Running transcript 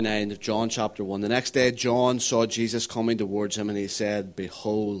9 of John chapter 1. The next day John saw Jesus coming towards him, and he said,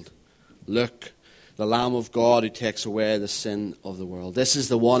 "Behold, look, the Lamb of God who takes away the sin of the world. This is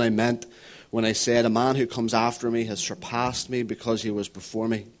the one I meant when I said, a man who comes after me has surpassed me because he was before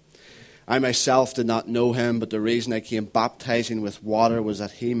me. I myself did not know him, but the reason I came baptizing with water was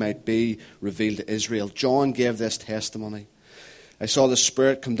that he might be revealed to Israel." John gave this testimony: "I saw the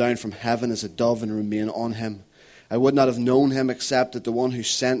Spirit come down from heaven as a dove and remain on him. I would not have known him except that the one who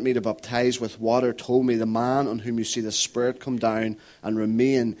sent me to baptize with water told me, the man on whom you see the Spirit come down and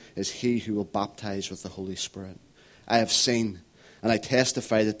remain is he who will baptize with the Holy Spirit. I have seen, and I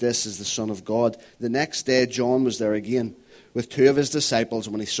testify that this is the Son of God." The next day John was there again with two of his disciples,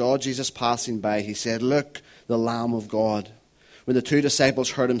 and when he saw Jesus passing by, he said, "Look, the Lamb of God." When the two disciples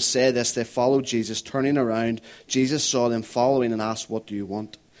heard him say this, they followed Jesus. Turning around, Jesus saw them following and asked, "What do you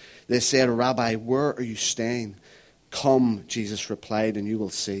want?" They said, "Rabbi, where are you staying?" "Come," Jesus replied, "and you will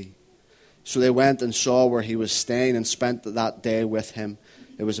see." So they went and saw where he was staying and spent that day with him.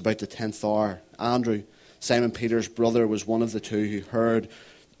 It was about the 10th hour. Andrew, Simon Peter's brother, was one of the two who heard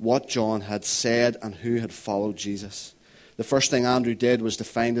what John had said and who had followed Jesus. The first thing Andrew did was to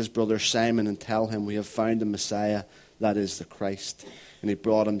find his brother Simon and tell him, "We have found the Messiah, that is the Christ." And he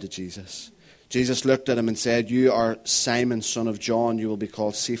brought him to Jesus. Jesus looked at him and said, "You are Simon, son of John. You will be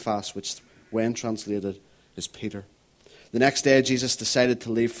called Cephas," which when translated is Peter. The next day Jesus decided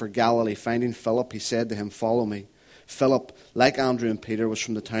to leave for Galilee. Finding Philip, he said to him, "Follow me." Philip, like Andrew and Peter, was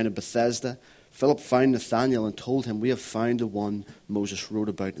from the town of Bethesda. Philip found Nathanael and told him, "We have found the one Moses wrote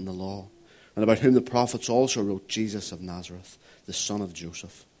about in the law, and about whom the prophets also wrote, Jesus of Nazareth, the son of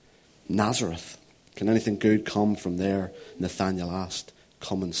Joseph." "Nazareth? Can anything good come from there?" Nathanael asked.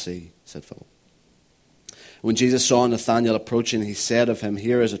 "Come and see," said Philip. When Jesus saw Nathanael approaching, he said of him,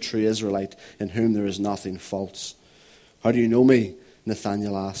 "Here is a true Israelite in whom there is nothing false." "How do you know me?"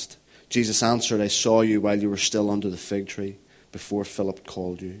 Nathanael asked. Jesus answered, "I saw you while you were still under the fig tree, before Philip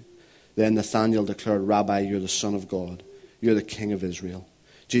called you." Then Nathanael declared, "Rabbi, you're the Son of God. You're the King of Israel."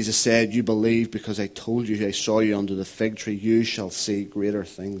 Jesus said, "You believe because I told you I saw you under the fig tree. You shall see greater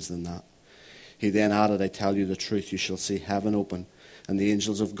things than that." He then added, "I tell you the truth, you shall see heaven open and the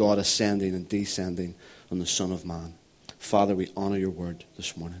angels of God ascending and descending on the Son of Man." Father, we honor your word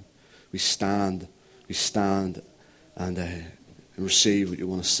this morning. We stand and receive what you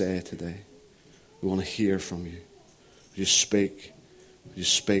want to say today. We want to hear from you. Would you speak? Would you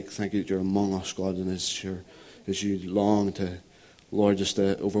speak? Thank you that you're among us, God, and as you long to, Lord, just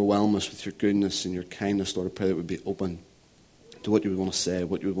to overwhelm us with your goodness and your kindness, Lord, I pray that we'd be open to what you would want to say,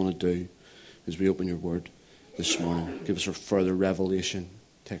 what you would want to do as we open your word this morning. Give us a further revelation.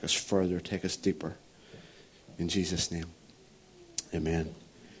 Take us further. Take us deeper. In Jesus' name. Amen.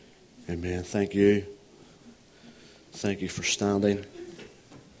 Amen. Thank you. Thank you for standing.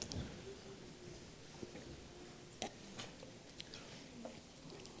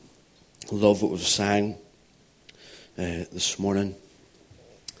 I love what we've sang this morning.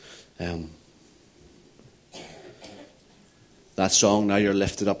 That song, "Now You're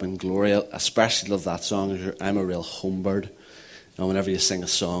Lifted Up in Glory," I especially love that song. I'm a real home bird. And whenever you sing a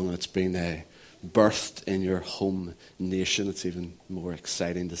song that's been birthed in your home nation, it's even more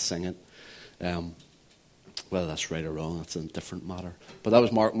exciting to sing it. Whether that's right or wrong, that's a different matter. But that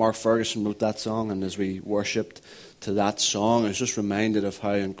was Mark Ferguson wrote that song, and as we worshipped to that song, I was just reminded of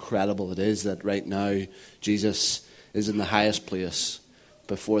how incredible it is that right now Jesus is in the highest place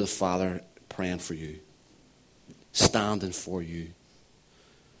before the Father praying for you, standing for you.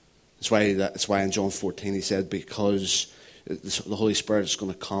 That's why in John 14 he said, because the Holy Spirit is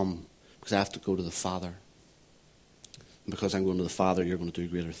going to come, because I have to go to the Father. And because I'm going to the Father, you're going to do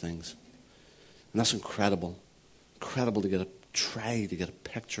greater things. And that's incredible. Incredible to get a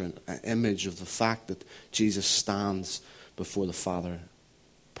picture, an image of the fact that Jesus stands before the Father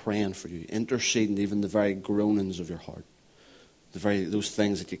praying for you, interceding even the very groanings of your heart. Those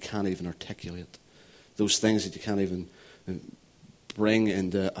things that you can't even articulate. Those things that you can't even bring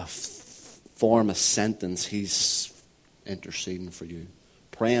into a sentence. He's interceding for you,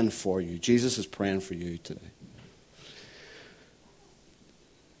 praying for you. Jesus is praying for you today.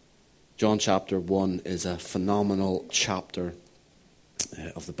 John chapter 1 is a phenomenal chapter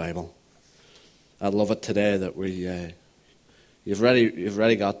of the Bible. I love it today that you've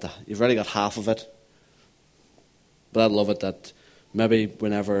already got half of it. But I love it that maybe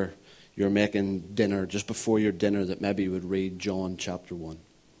whenever you're making dinner, just before your dinner, that maybe you would read John chapter 1.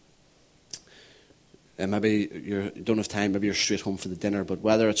 And maybe you don't have time, maybe you're straight home for the dinner, but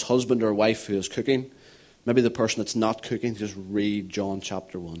whether it's husband or wife who is cooking, maybe the person that's not cooking, just read John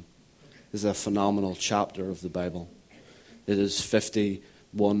chapter 1. This is a phenomenal chapter of the Bible. It is 50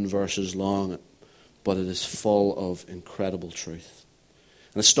 1 verses long, but it is full of incredible truth.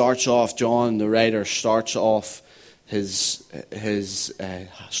 And it starts off, John, the writer, starts off this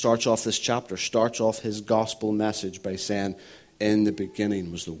chapter, starts off his gospel message by saying, in the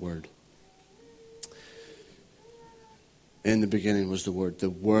beginning was the Word. In the beginning was the Word. The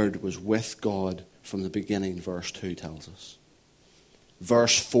Word was with God from the beginning, verse 2 tells us.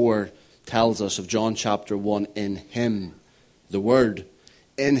 Verse 4 tells us of John chapter 1, in him, the Word,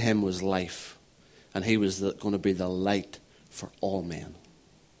 in him was life, and he was going to be the light for all men.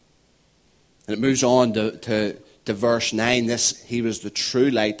 And it moves on to verse 9. He was the true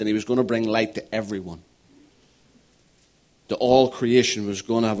light, and he was going to bring light to everyone. That all creation was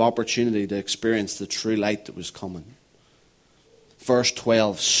going to have opportunity to experience the true light that was coming. Verse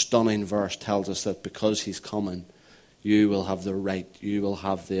 12, stunning verse, tells us that because he's coming, you will have the right, you will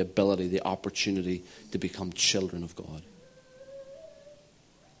have the ability, the opportunity to become children of God.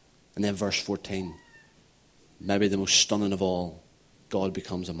 And then verse 14, maybe the most stunning of all, God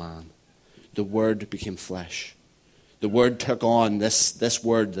becomes a man. The Word became flesh. The Word took on this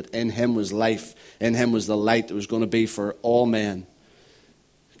Word that in him was life, in him was the light that was going to be for all men,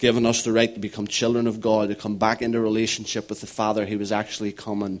 giving us the right to become children of God, to come back into relationship with the Father. He was actually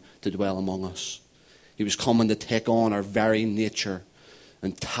coming to dwell among us. He was coming to take on our very nature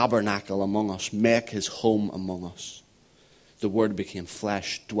and tabernacle among us, make his home among us. The Word became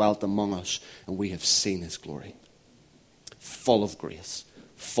flesh, dwelt among us, and we have seen his glory. Full of grace,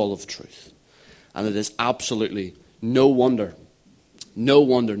 full of truth. And it is absolutely no wonder,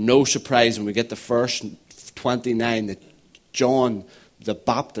 no surprise when we get to verse 29 that John the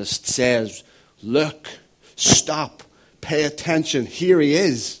Baptist says, look, stop, pay attention, here he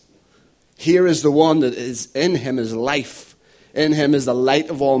is. Here is the one that is in him is life. In him is the light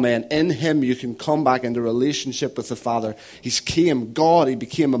of all men. In him you can come back into relationship with the Father. He came, God, he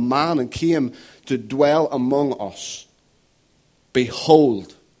became a man and came to dwell among us.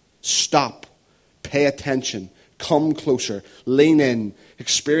 Behold, stop, pay attention, come closer, lean in,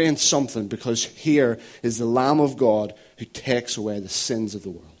 experience something, because here is the Lamb of God who takes away the sins of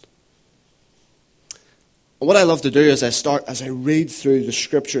the world. And what I love to do as I read through the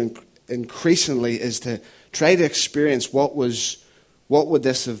Scripture increasingly is to try to experience what would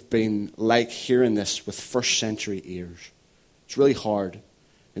this have been like hearing this with first century ears. It's really hard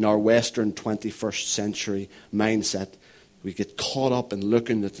in our Western 21st century mindset. We get caught up in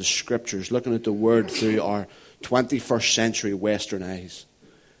looking at the Scriptures, looking at the Word through our 21st century Western eyes.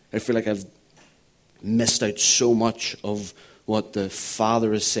 I feel like I've missed out so much of what the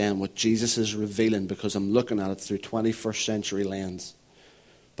Father is saying, what Jesus is revealing, because I'm looking at it through 21st century lens.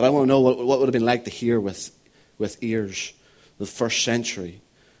 But I want to know what would have been like to hear with ears the first century.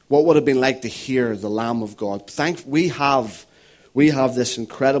 What would have been like to hear the Lamb of God. We have this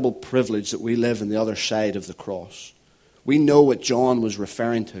incredible privilege that we live on the other side of the cross. We know what John was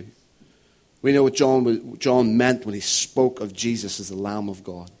referring to. We know what John meant when he spoke of Jesus as the Lamb of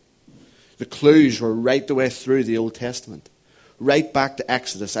God. The clues were right the way through the Old Testament, right back to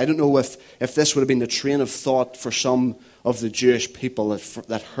Exodus. I don't know if this would have been the train of thought for some of the Jewish people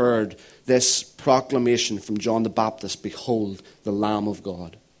that heard this proclamation from John the Baptist, behold, the Lamb of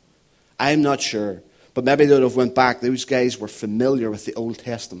God. I'm not sure, but maybe they would have went back. Those guys were familiar with the Old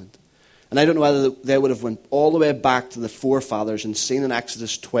Testament. And I don't know whether they would have went all the way back to the forefathers and seen in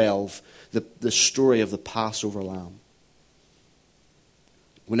Exodus 12 the story of the Passover lamb.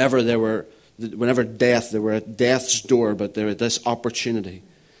 Whenever there were at death's door, but there was this opportunity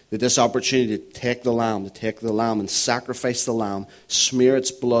to take the lamb and sacrifice the lamb, smear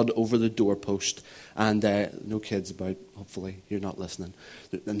its blood over the doorpost, and no kids about, hopefully you're not listening,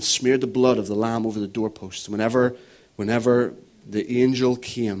 and smeared the blood of the lamb over the doorpost. Whenever the angel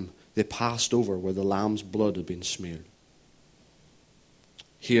came, they passed over where the lamb's blood had been smeared.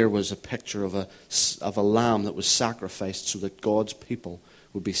 Here was a picture of a lamb that was sacrificed so that God's people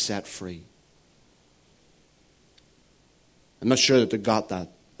would be set free. I'm not sure that they got that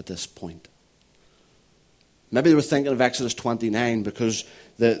at this point. Maybe they were thinking of Exodus 29 because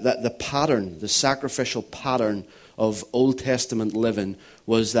the pattern, the sacrificial pattern of Old Testament living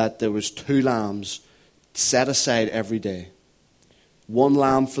was that there was 2 lambs set aside every day. 1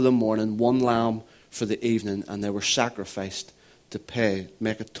 lamb for the morning, 1 lamb for the evening, and they were sacrificed to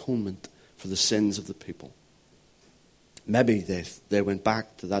make atonement for the sins of the people. Maybe they went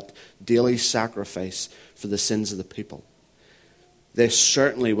back to that daily sacrifice for the sins of the people. They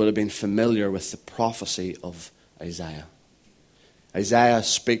certainly would have been familiar with the prophecy of Isaiah. Isaiah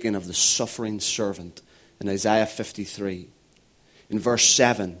speaking of the suffering servant in Isaiah 53. In verse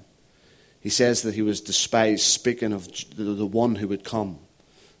 7, he says that he was despised, speaking of the one who would come.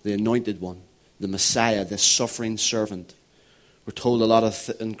 the anointed one, the Messiah, this suffering servant. We're told a lot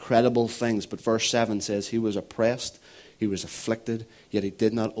of incredible things, but verse 7 says he was oppressed, he was afflicted, yet he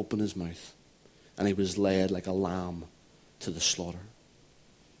did not open his mouth, and he was led like a lamb to the slaughter.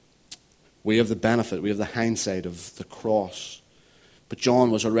 We have the benefit, we have the hindsight of the cross, but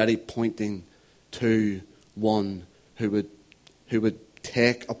John was already pointing to one who would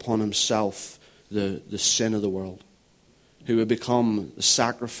take upon himself the sin of the world, who would become the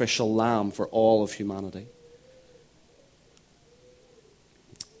sacrificial lamb for all of humanity.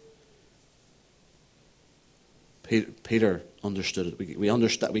 Peter understood it. We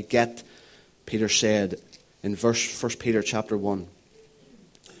understand. We get. Peter said in 1 Peter chapter 1,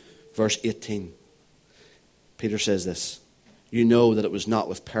 verse 18. Peter says this: "You know that it was not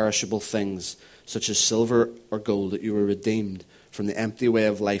with perishable things such as silver or gold that you were redeemed from the empty way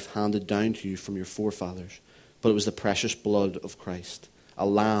of life handed down to you from your forefathers, but it was the precious blood of Christ, a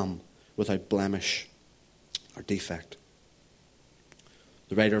lamb without blemish or defect."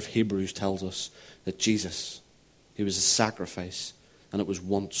 The writer of Hebrews tells us that Jesus, he was a sacrifice, and it was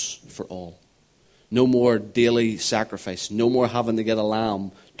once for all. No more daily sacrifice. No more having to get a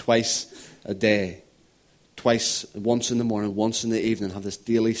lamb twice a day. Once in the morning, once in the evening, have this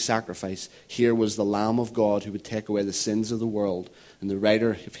daily sacrifice. Here was the Lamb of God who would take away the sins of the world. And the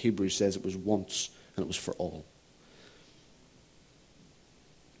writer of Hebrews says it was once, and it was for all.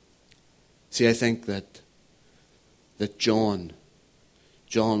 See, I think that John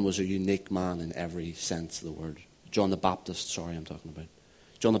was a unique man in every sense of the word. John the Baptist, I'm talking about.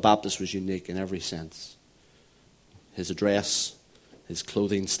 John the Baptist was unique in every sense. His address, his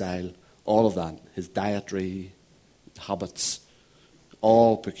clothing style, all of that, his dietary habits,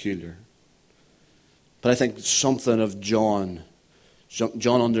 all peculiar. But I think something of John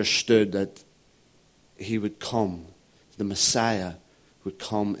understood that he would come, the Messiah would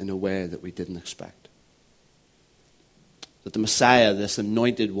come in a way that we didn't expect. That the Messiah, this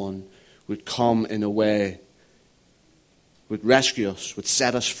anointed one, would come in a way, would rescue us, would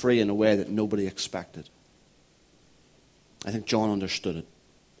set us free in a way that nobody expected. I think John understood it.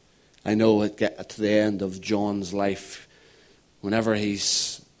 I know to the end of John's life, whenever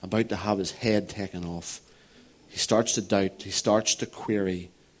he's about to have his head taken off, he starts to doubt, he starts to query,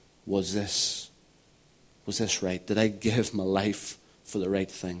 was this right? Did I give my life for the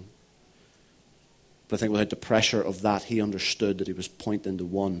right thing? But I think without the pressure of that, he understood that he was pointing to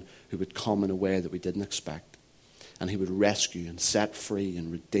one who would come in a way that we didn't expect. And he would rescue and set free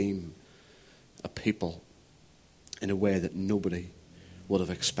and redeem a people in a way that nobody would have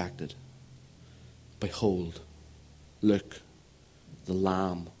expected. Behold, look, the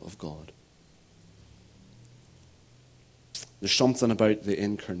Lamb of God. There's something about the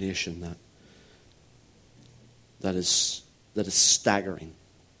incarnation that is staggering.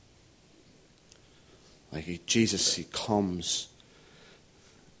 Like Jesus, he comes,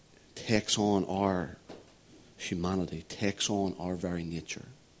 takes on our humanity, takes on our very nature.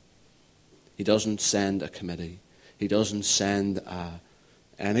 He doesn't send a committee. He doesn't send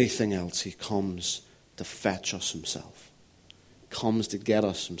anything else. He comes to fetch us himself. He comes to get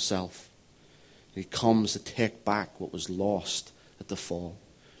us himself. He comes to take back what was lost at the fall.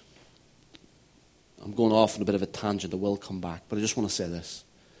 I'm going off on a bit of a tangent. I will come back, but I just want to say this.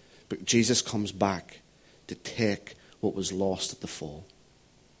 But Jesus comes back to take what was lost at the fall.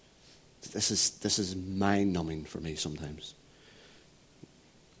 This is mind-numbing for me sometimes.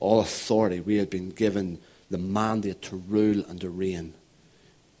 All authority, we had been given the mandate to rule and to reign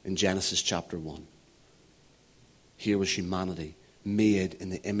in Genesis chapter 1. Here was humanity made in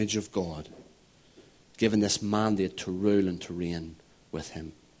the image of God, given this mandate to rule and to reign with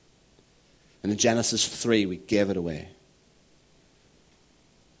him. And in Genesis 3, we gave it away.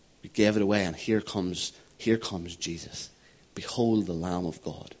 We gave it away, and here comes Jesus. Behold the Lamb of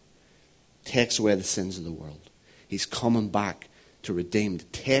God. Takes away the sins of the world. He's coming back to redeem, to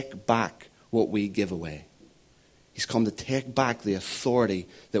take back what we give away. He's come to take back the authority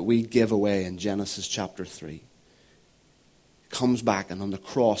that we give away in Genesis chapter 3. He comes back, and on the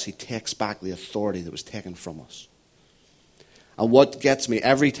cross, he takes back the authority that was taken from us. And what gets me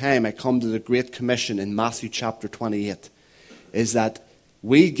every time I come to the Great Commission in Matthew chapter 28 is that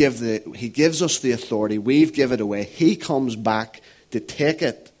he gives us the authority, we've given it away. He comes back to take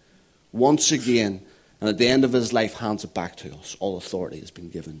it once again, and at the end of his life hands it back to us. All authority has been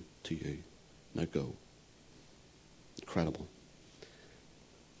given to you. Now go. Incredible.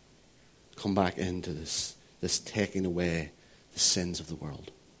 Come back into this taking away the sins of the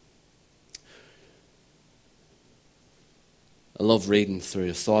world. I love reading through.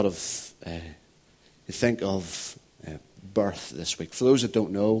 I thought of, you think of birth this week. For those that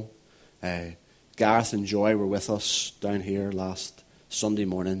don't know, Gareth and Joy were with us down here last Sunday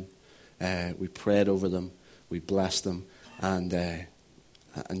morning. We prayed over them, we blessed them, and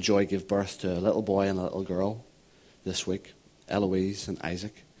Joy gave birth to a little boy and a little girl this week, Eloise and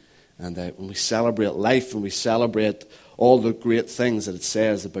Isaac. And when we celebrate life and we celebrate all the great things that it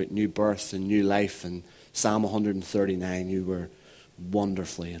says about new birth and new life, and Psalm 139, you were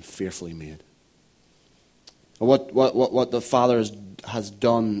wonderfully and fearfully made. And what the Father has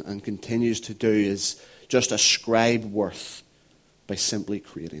done and continues to do is just ascribe worth by simply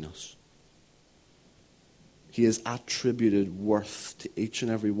creating us. He has attributed worth to each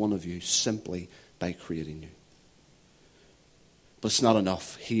and every one of you simply by creating you. But it's not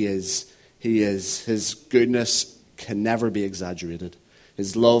enough. His goodness can never be exaggerated.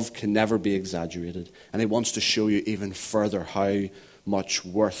 His love can never be exaggerated. And he wants to show you even further how much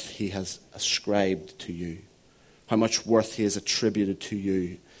worth he has ascribed to you, how much worth he has attributed to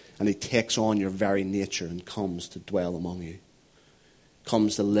you. And he takes on your very nature and comes to dwell among you,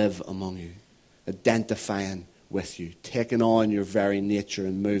 comes to live among you, identifying with you, taking on your very nature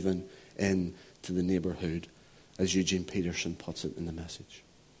and moving into the neighborhood, as Eugene Peterson puts it in the Message.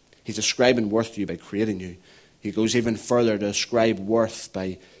 He's ascribing worth to you by creating you. He goes even further to ascribe worth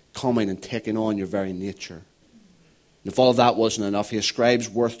by coming and taking on your very nature. And if all of that wasn't enough, he ascribes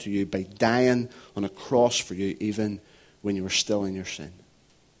worth to you by dying on a cross for you even when you were still in your sin.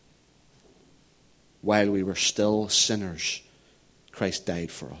 While we were still sinners, Christ died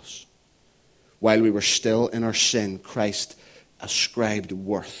for us. While we were still in our sin, Christ ascribed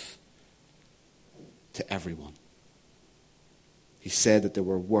worth to everyone. He said that they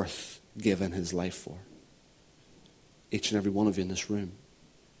were worth giving his life for. Each and every one of you in this room,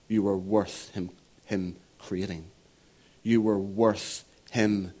 you were worth him creating. You were worth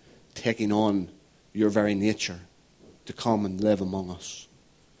him taking on your very nature to come and live among us.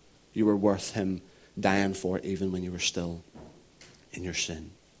 You were worth him dying for even when you were still in your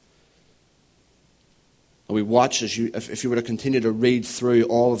sin. And we watch as if you were to continue to read through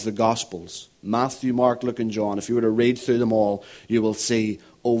all of the Gospels, Matthew, Mark, Luke, and John, if you were to read through them all, you will see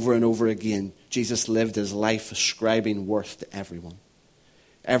over and over again, Jesus lived his life ascribing worth to everyone.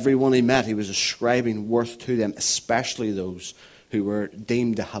 Everyone he met, he was ascribing worth to them, especially those who were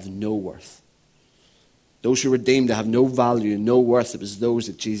deemed to have no worth. Those who were deemed to have no value, no worth, it was those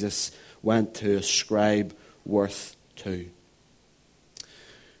that Jesus went to ascribe worth to.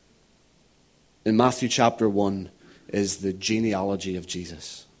 In Matthew chapter 1 is the genealogy of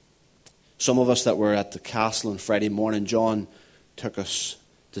Jesus. Some of us that were at the castle on Friday morning, John took us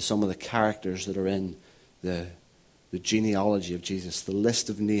to some of the characters that are in the genealogy of Jesus, the list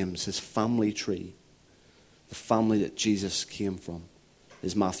of names, his family tree, the family that Jesus came from,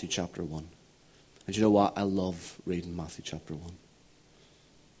 is Matthew chapter 1. And you know what? I love reading Matthew chapter 1.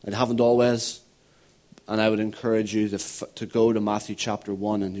 I haven't always, and I would encourage you to go to Matthew chapter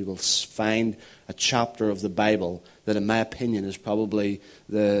 1, and you will find a chapter of the Bible that, in my opinion, is probably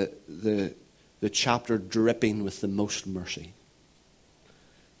the chapter dripping with the most mercy.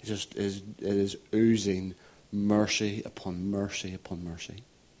 It is oozing mercy upon mercy upon mercy.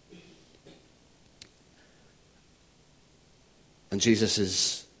 And this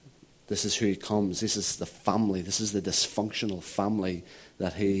is who he comes. This is the family. This is the dysfunctional family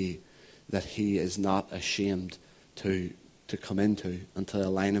that he is not ashamed to come into and to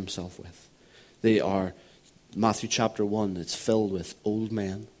align himself with. They are, Matthew chapter 1, it's filled with old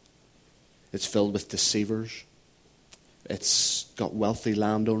men. It's filled with deceivers. It's got wealthy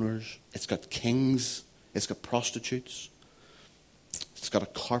landowners. It's got kings. It's got prostitutes. It's got a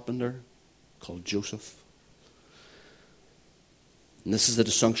carpenter called Joseph. And this is the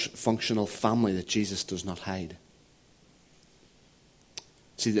dysfunctional family that Jesus does not hide.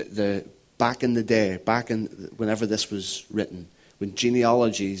 See, back in the day, whenever this was written, when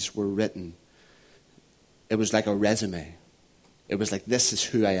genealogies were written, it was like a resume. It was like, this is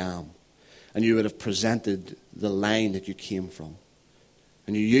who I am. And you would have presented the line that you came from.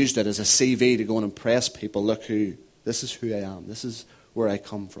 And you used it as a CV to go and impress people. Look, this is who I am. This is where I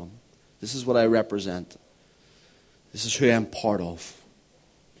come from. This is what I represent. This is who I'm part of.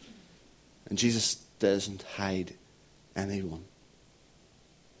 And Jesus doesn't hide anyone.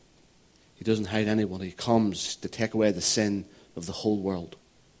 He doesn't hide anyone. He comes to take away the sin of the whole world.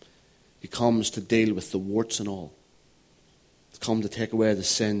 He comes to deal with the warts and all. He's come to take away the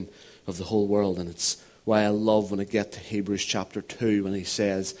sin of the whole world. And it's why I love when I get to Hebrews chapter 2 when he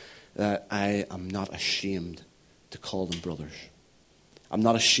says that I am not ashamed to call them brothers. I'm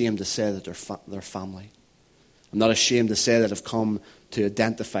not ashamed to say that they're family. I'm not ashamed to say that I've come to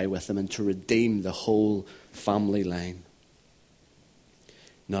identify with them and to redeem the whole family line.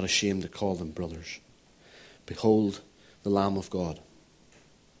 not ashamed to call them brothers. Behold the Lamb of God.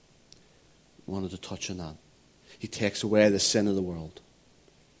 I wanted to touch on that. He takes away the sin of the world.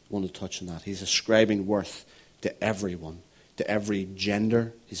 I wanted to touch on that. He's ascribing worth to everyone, to every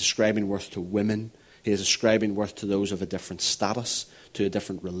gender. He's ascribing worth to women. He is ascribing worth to those of a different status, to a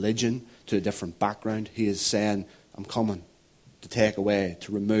different religion, to a different background. He is saying, I'm coming to take away,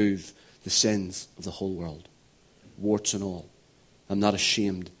 to remove the sins of the whole world, warts and all. I'm not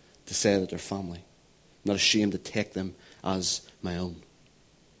ashamed to say that they're family. I'm not ashamed to take them as my own.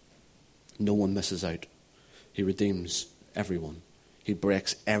 No one misses out. He redeems everyone. He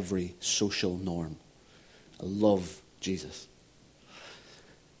breaks every social norm. I love Jesus.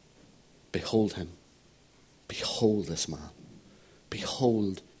 Behold him. Behold this man.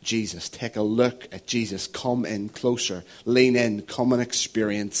 Behold Jesus. Take a look at Jesus. Come in closer. Lean in. Come and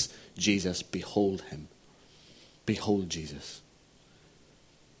experience Jesus. Behold him. Behold Jesus.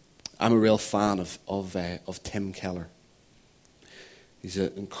 I'm a real fan of Tim Keller. He's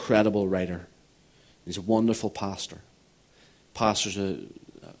an incredible writer. He's a wonderful pastor. Pastors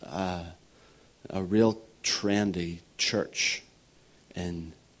a real trendy church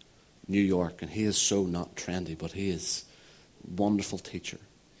in New York, and he is so not trendy, but he is a wonderful teacher,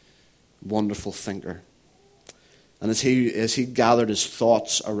 wonderful thinker. And as he gathered his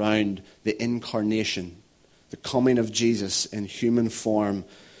thoughts around the incarnation, the coming of Jesus in human form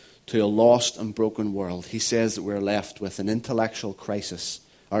to a lost and broken world, he says that we're left with an intellectual crisis,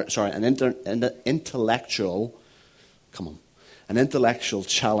 an intellectual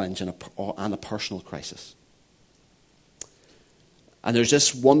challenge and a personal crisis. And there's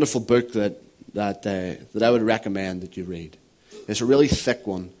this wonderful book that I would recommend that you read. It's a really thick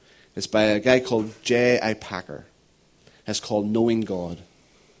one. It's by a guy called J.I. Packer. It's called Knowing God.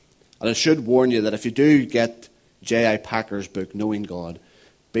 And I should warn you that if you do get J.I. Packer's book, Knowing God,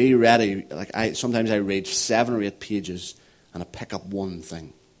 be ready. Sometimes I read 7 or 8 pages and I pick up one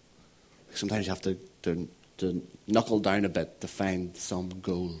thing. Sometimes you have to knuckle down a bit to find some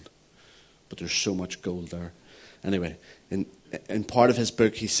gold. But there's so much gold there. Anyway, in part of his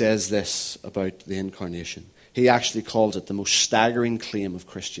book, he says this about the incarnation. He actually calls it the most staggering claim of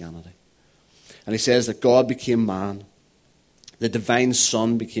Christianity. And he says that God became man. The divine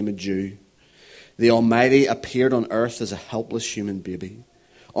Son became a Jew. The Almighty appeared on earth as a helpless human baby,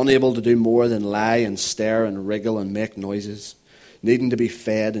 unable to do more than lie and stare and wriggle and make noises, needing to be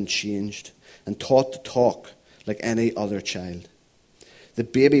fed and changed, and taught to talk like any other child. The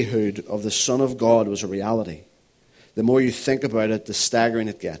babyhood of the Son of God was a reality. The more you think about it, the staggering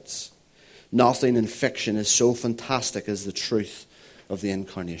it gets. Nothing in fiction is so fantastic as the truth of the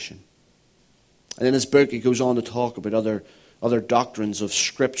incarnation. And in his book, he goes on to talk about other doctrines of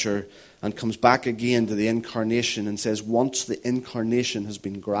Scripture and comes back again to the incarnation and says, once the incarnation has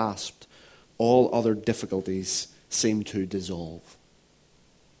been grasped, all other difficulties seem to dissolve.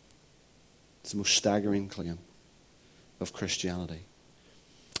 It's the most staggering claim of Christianity.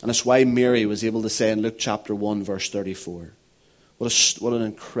 And it's why Mary was able to say in Luke chapter 1, verse 34, what an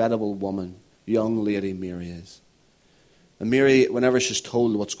incredible woman, young lady Mary is. And Mary, whenever she's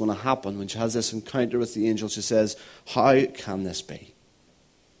told what's going to happen, when she has this encounter with the angel, she says, how can this be?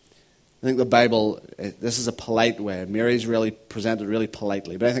 I think the Bible, this is a polite way. Mary's really presented really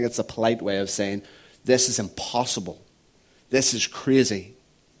politely, but I think it's a polite way of saying, this is impossible. This is crazy.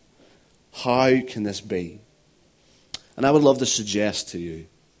 How can this be? And I would love to suggest to you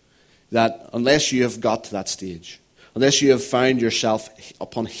that unless you have got to that stage, unless you have found yourself,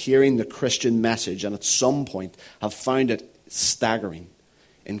 upon hearing the Christian message, and at some point have found it staggering,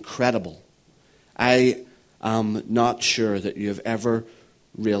 incredible, I am not sure that you have ever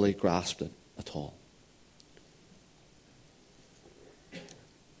really grasped it at all.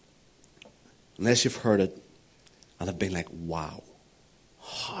 Unless you've heard it and have been like, wow,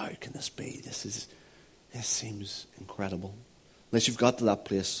 how can this be? This seems incredible. Unless you've got to that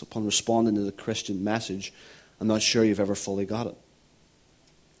place upon responding to the Christian message, I'm not sure you've ever fully got it.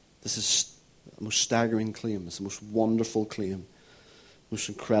 This is the most staggering claim. It's the most wonderful claim. Most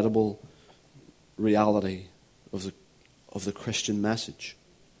incredible reality of the Christian message.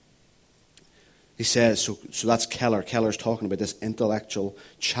 He says, so that's Keller. Keller's talking about this intellectual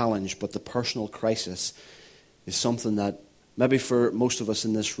challenge, but the personal crisis is something that maybe for most of us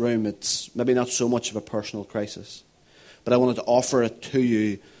in this room, it's maybe not so much of a personal crisis. But I wanted to offer it to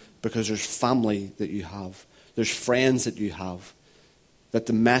you because there's family that you have. There's friends that you have. That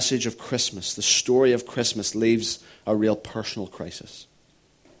the message of Christmas, the story of Christmas, leaves a real personal crisis.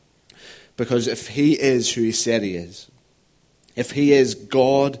 Because if he is who he said he is, if he is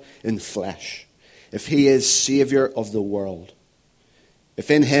God in flesh, if he is Savior of the world, if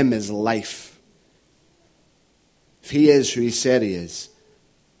in him is life, if he is who he said he is,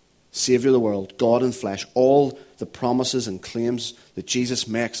 Savior of the world, God in flesh, all the promises and claims that Jesus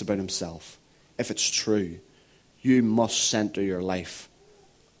makes about himself, if it's true, you must center your life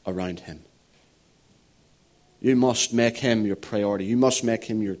around him. You must make him your priority. You must make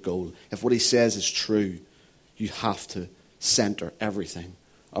him your goal. If what he says is true, you have to center everything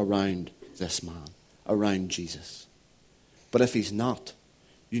around this man, around Jesus. But if he's not,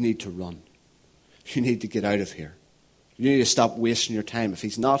 you need to run. You need to get out of here. You need to stop wasting your time. If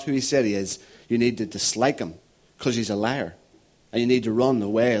he's not who he said he is, you need to dislike him because he's a liar. And you need to run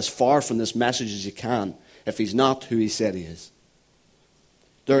away as far from this message as you can if he's not who he said he is.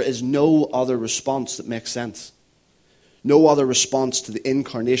 There is no other response that makes sense. No other response to the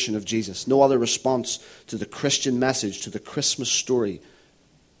incarnation of Jesus. No other response to the Christian message, to the Christmas story.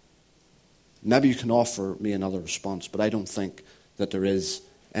 Maybe you can offer me another response, but I don't think that there is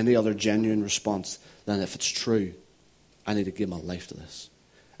any other genuine response than if it's true, I need to give my life to this.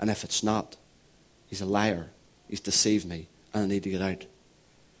 And if it's not, he's a liar. He's deceived me, and I need to get out.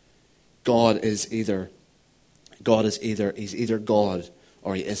 He's either God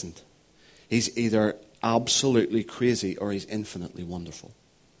or he isn't. He's either absolutely crazy or he's infinitely wonderful.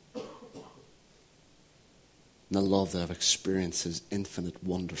 And I love that I've experienced his infinite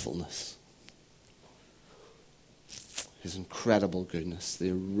wonderfulness. His incredible goodness.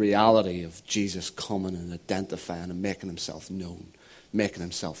 The reality of Jesus coming and identifying and making himself known. Making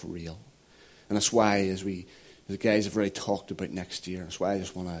himself real. And that's why, as the guys have already talked about next year, that's why I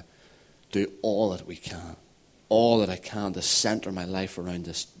just want to do all that we can. All that I can to center my life around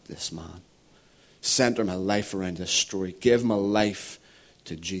this man. Center my life around this story. Give my life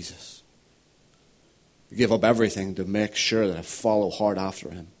to Jesus. Give up everything to make sure that I follow hard after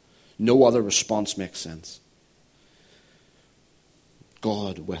him. No other response makes sense.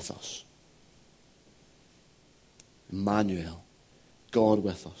 God with us. Emmanuel. God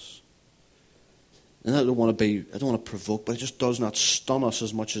with us. And I don't want to provoke, but it just does not stun us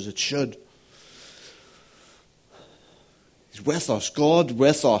as much as it should. He's with us. God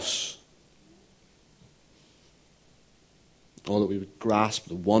with us. Oh, that we would grasp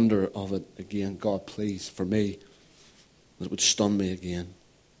the wonder of it again. God, please, for me, that it would stun me again.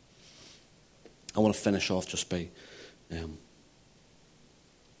 I want to finish off just by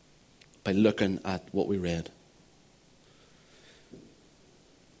looking at what we read.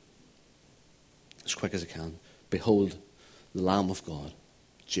 As quick as I can. Behold, the Lamb of God.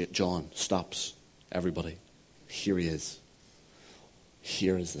 John stops everybody. Here he is.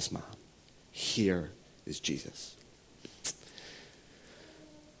 Here is this man. Here is Jesus.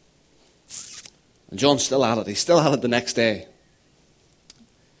 And John's still at it. He's still at it the next day.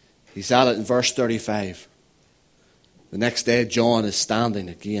 He's at it in verse 35. The next day, John is standing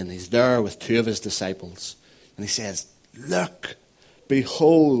again. He's there with two of his disciples. And he says, look,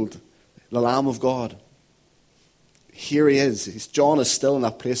 behold, the Lamb of God. Here he is. John is still in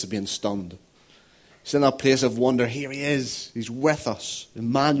that place of being stunned. He's in that place of wonder. Here he is. He's with us.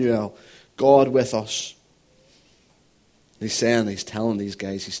 Emmanuel, God with us. He's telling these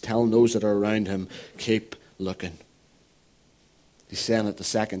guys, he's telling those that are around him, keep looking. He's saying it the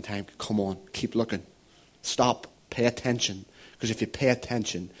second time, come on, keep looking. Stop, pay attention. Because if you pay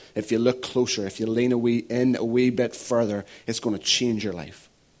attention, if you look closer, if you lean a wee bit further, it's going to change your life.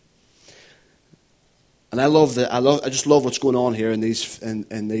 And I just love what's going on here in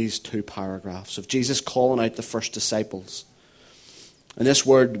these two paragraphs of Jesus calling out the first disciples. And this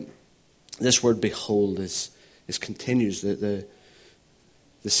word behold is continues. The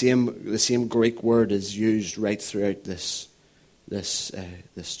same Greek word is used right throughout this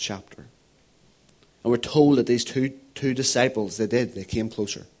chapter. And we're told that these two disciples, they came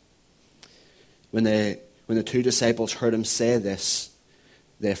closer. When the two disciples heard him say this,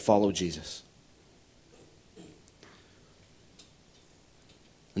 they followed Jesus.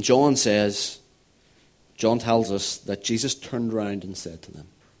 And John tells us that Jesus turned around and said to them.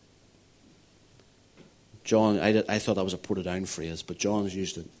 John, I thought that was a put-it-down phrase, but John has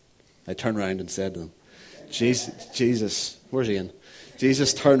used it. I turned around and said to them, Jesus, where's Ian?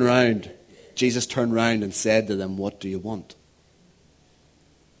 Jesus turned around and said to them, what do you want?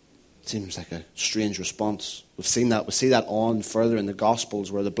 It seems like a strange response. We've seen that. We see that on further in the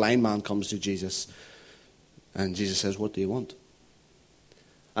Gospels where the blind man comes to Jesus and Jesus says, what do you want?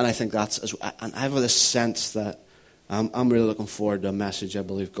 And I think and I have this sense that I'm really looking forward to a message I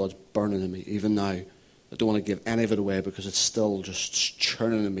believe God's burning in me, even now. I don't want to give any of it away because it's still just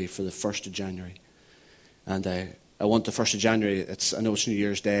churning in me for the 1st of January. And I want the 1st of January, I know it's New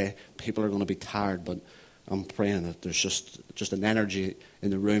Year's Day, people are going to be tired, but I'm praying that there's just an energy in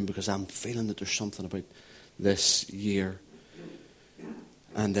the room, because I'm feeling that there's something about this year.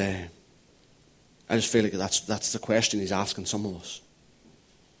 And I just feel like that's the question he's asking some of us.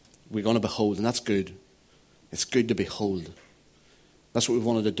 We're going to behold, and that's good. It's good to behold. That's what we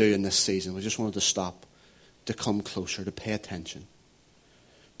wanted to do in this season. We just wanted to stop, to come closer, to pay attention.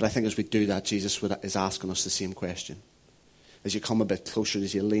 But I think as we do that, Jesus is asking us the same question. As you come a bit closer,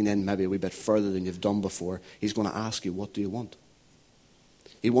 as you lean in maybe a wee bit further than you've done before, he's going to ask you, what do you want?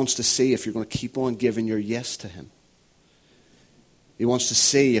 He wants to see if you're going to keep on giving your yes to him. He wants to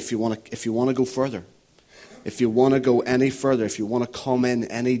see if you want to go further. If you want to go any further, if you want to come in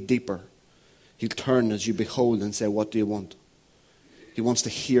any deeper, he'll turn as you behold and say, what do you want? He wants to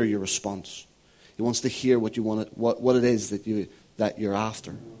hear your response. He wants to hear what you want, what it is that you're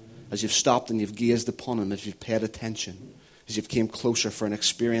after. As you've stopped and you've gazed upon him, as you've paid attention, as you've came closer for an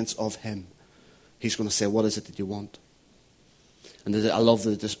experience of him, he's going to say, what is it that you want? And I love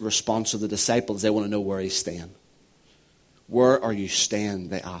the response of the disciples. They want to know where he's staying. Where are you staying?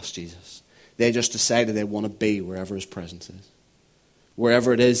 They asked Jesus. They just decided they want to be wherever his presence is.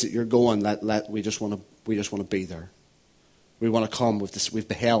 Wherever it is that you're going, we just want to be there. We want to come with this. We've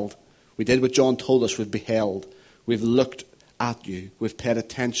beheld. We did what John told us. We've beheld. We've looked at you. We've paid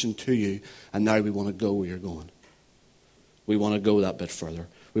attention to you. And now we want to go where you're going. We want to go that bit further.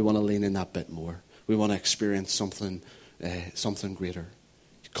 We want to lean in that bit more. We want to experience something greater.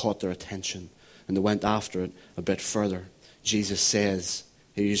 He caught their attention, and they went after it a bit further. Jesus says,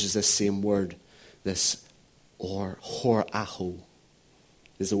 he uses this same word, this horaho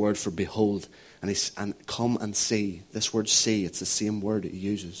is the word for behold, and come and see. This word see, it's the same word that he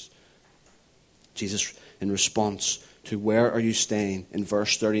uses. Jesus, in response to where are you staying, in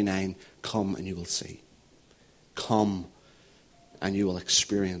verse 39, come and you will see. Come and you will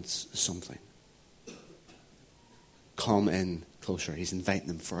experience something. Come in closer. He's inviting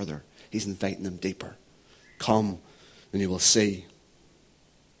them further. He's inviting them deeper. Come and you will see.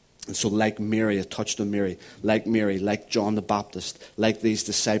 And so like Mary, it touched on Mary, like John the Baptist, like these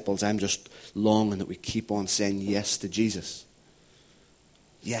disciples, I'm just longing that we keep on saying yes to Jesus.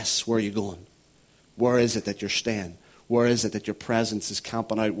 Yes, where are you going? Where is it that you're staying? Where is it that your presence is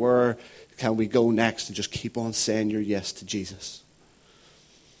camping out? Where can we go next? And just keep on saying your yes to Jesus.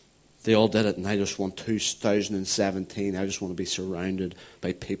 They all did it, and I just want 2017, I just want to be surrounded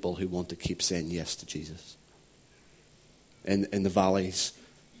by people who want to keep saying yes to Jesus. In the valleys,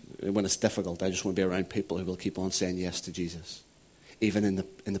 when it's difficult, I just want to be around people who will keep on saying yes to Jesus. Even in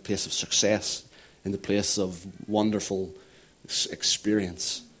the place of success, in the place of wonderful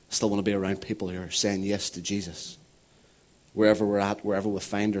experience, I still want to be around people who are saying yes to Jesus. Wherever we're at, wherever we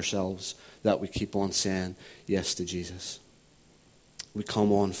find ourselves, that we keep on saying yes to Jesus. We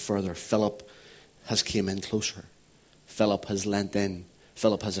come on further. Philip has came in closer. Philip has leant in.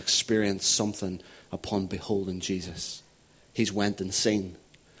 Philip has experienced something upon beholding Jesus. He's went and seen.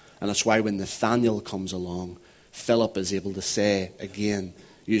 And that's why when Nathanael comes along, Philip is able to say, again,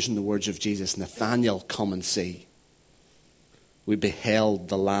 using the words of Jesus, Nathanael, come and see. We beheld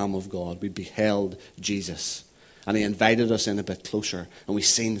the Lamb of God. We beheld Jesus. And he invited us in a bit closer, and we've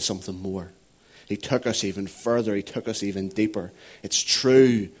seen something more. He took us even further. He took us even deeper. It's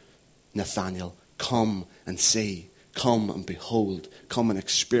true, Nathanael. Come and see. Come and behold. Come and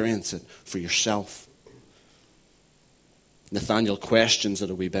experience it for yourself. Nathanael questions it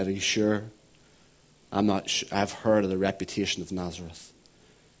a wee bit. Are you sure? I'm not sure. I've heard of the reputation of Nazareth.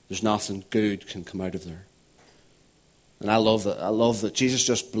 There's nothing good can come out of there. And I love that Jesus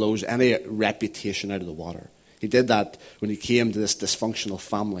just blows any reputation out of the water. He did that when he came to this dysfunctional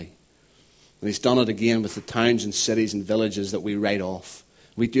family. And he's done it again with the towns and cities and villages that we write off.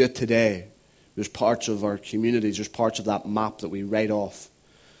 We do it today. There's parts of our communities, there's parts of that map that we write off.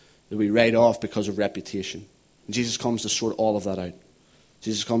 That we write off because of reputation. And Jesus comes to sort all of that out.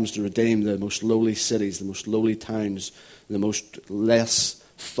 Jesus comes to redeem the most lowly cities, the most lowly towns, the most less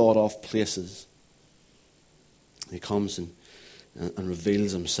thought of places. He comes and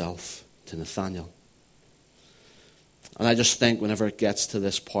reveals himself to Nathanael. And I just think whenever it gets to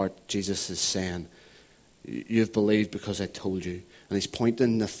this part, Jesus is saying, you've believed because I told you. And he's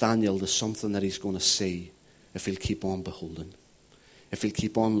pointing Nathanael to something that he's going to see if he'll keep on beholding. If he'll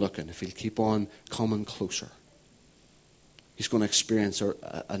keep on looking. If he'll keep on coming closer. He's going to experience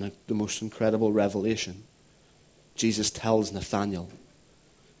the most incredible revelation. Jesus tells Nathanael,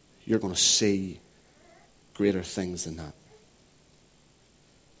 you're going to see greater things than that.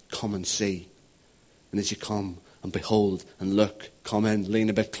 Come and see. And as you come and behold and look, come in, lean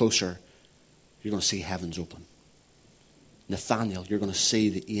a bit closer, you're going to see heavens open. Nathanael, you're going to see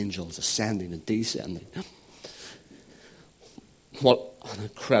the angels ascending and descending. What an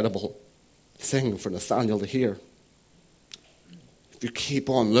incredible thing for Nathanael to hear. If you keep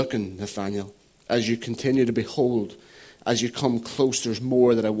on looking, Nathanael, as you continue to behold, as you come close, there's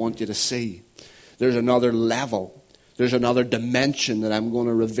more that I want you to see. There's another level. There's another dimension that I'm going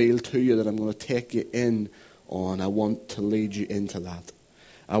to reveal to you, that I'm going to take you in on. I want to lead you into that.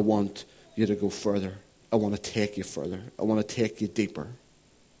 I want you to go further. I want to take you further. I want to take you deeper.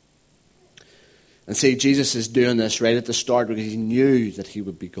 And see, Jesus is doing this right at the start because he knew that he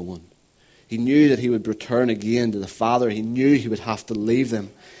would be going. He knew that he would return again to the Father. He knew he would have to leave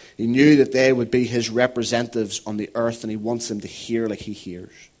them. He knew that they would be his representatives on the earth, and he wants them to hear like he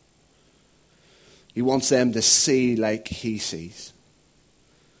hears. He wants them to see like he sees.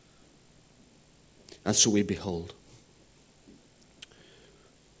 And so we behold.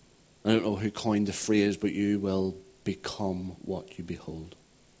 I don't know who coined the phrase, but you will become what you behold.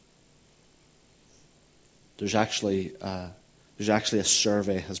 There's actually a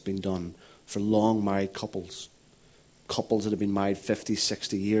survey has been done for long married couples that have been married 50,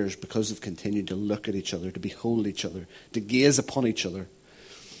 60 years, because they've continued to look at each other, to behold each other, to gaze upon each other.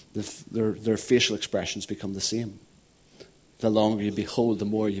 Their facial expressions become the same. The longer you behold, the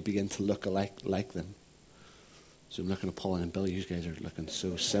more you begin to look like them. So I'm looking at Paul and Bill. You guys are looking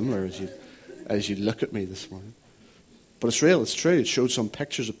so similar as you look at me this morning. But it's real, it's true. It showed some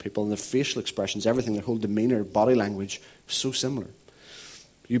pictures of people and their facial expressions, everything, their whole demeanor, body language, so similar.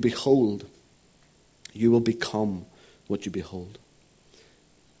 You behold, you will become what you behold.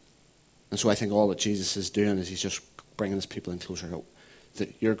 And so I think all that Jesus is doing is he's just bringing his people in closer.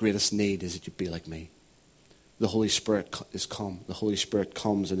 That your greatest need is that you be like me. The Holy Spirit is come. The Holy Spirit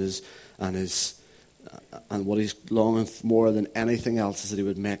comes and what he's longing for more than anything else is that he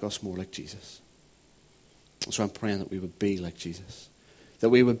would make us more like Jesus. So I'm praying that we would be like Jesus. That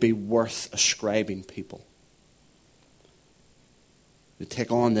we would be worth ascribing people. We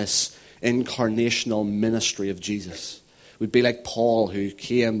take on this incarnational ministry of Jesus. We'd be like Paul, who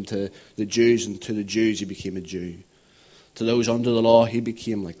came to the Jews, and to the Jews he became a Jew. To those under the law, he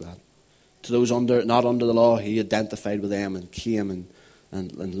became like that. To those not under the law, he identified with them and came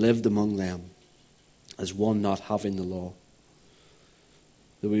and lived among them as one not having the law.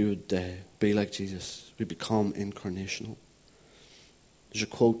 That we would be like Jesus. We become incarnational. There's a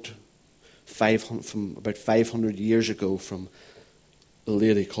quote from about 500 years ago from a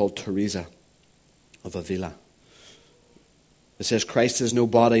lady called Teresa of Avila. It says, Christ has no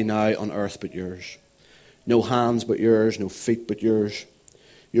body now on earth but yours. No hands but yours, no feet but yours.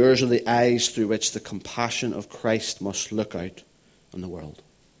 Yours are the eyes through which the compassion of Christ must look out on the world.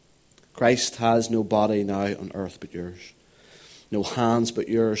 Christ has no body now on earth but yours. No hands but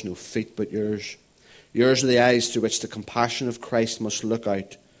yours, no feet but yours. Yours are the eyes through which the compassion of Christ must look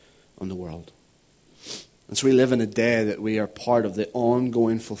out on the world. And so we live in a day that we are part of the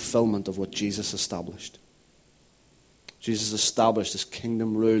ongoing fulfillment of what Jesus established. Jesus established his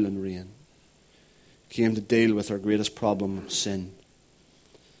kingdom rule and reign. He came to deal with our greatest problem, sin.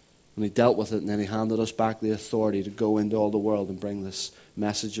 And he dealt with it, and then he handed us back the authority to go into all the world and bring this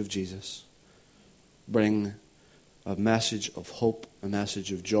message of Jesus. Bring a message of hope, a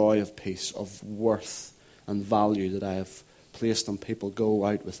message of joy, of peace, of worth and value that I have placed on people. Go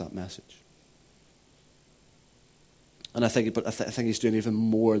out with that message. And I think he's doing even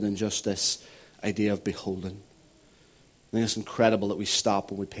more than just this idea of beholding. I think it's incredible that we stop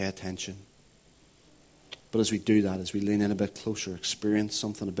and we pay attention. But as we do that, as we lean in a bit closer, experience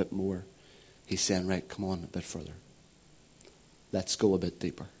something a bit more, he's saying, right, come on a bit further. Let's go a bit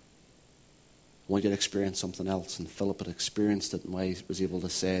deeper. I want you to experience something else. And Philip had experienced it, and why he was able to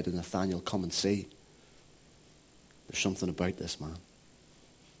say to Nathanael, come and see. There's something about this man.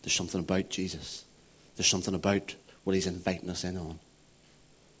 There's something about Jesus. There's something about what he's inviting us in on.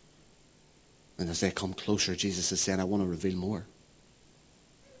 And as they come closer, Jesus is saying, I want to reveal more.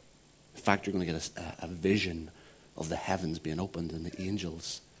 In fact, you're going to get a vision of the heavens being opened and the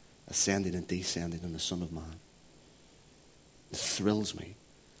angels ascending and descending on the Son of Man. It thrills me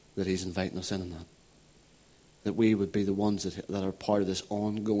that he's inviting us in on that. That we would be the ones that are part of this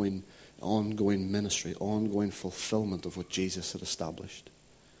ongoing ministry, ongoing fulfillment of what Jesus had established.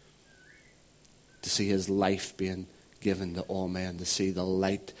 To see his life being given to all men, to see the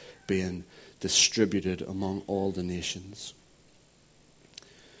light being distributed among all the nations.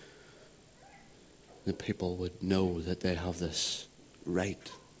 The people would know that they have this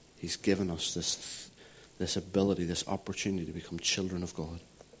right. He's given us this ability, this opportunity to become children of God.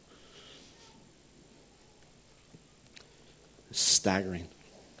 It's staggering.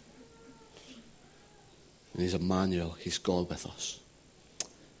 And he's Emmanuel. He's God with us.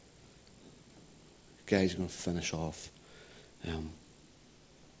 Guys, going to finish off. Because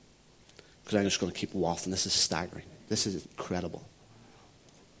I'm just going to keep wafting. This is staggering. This is incredible.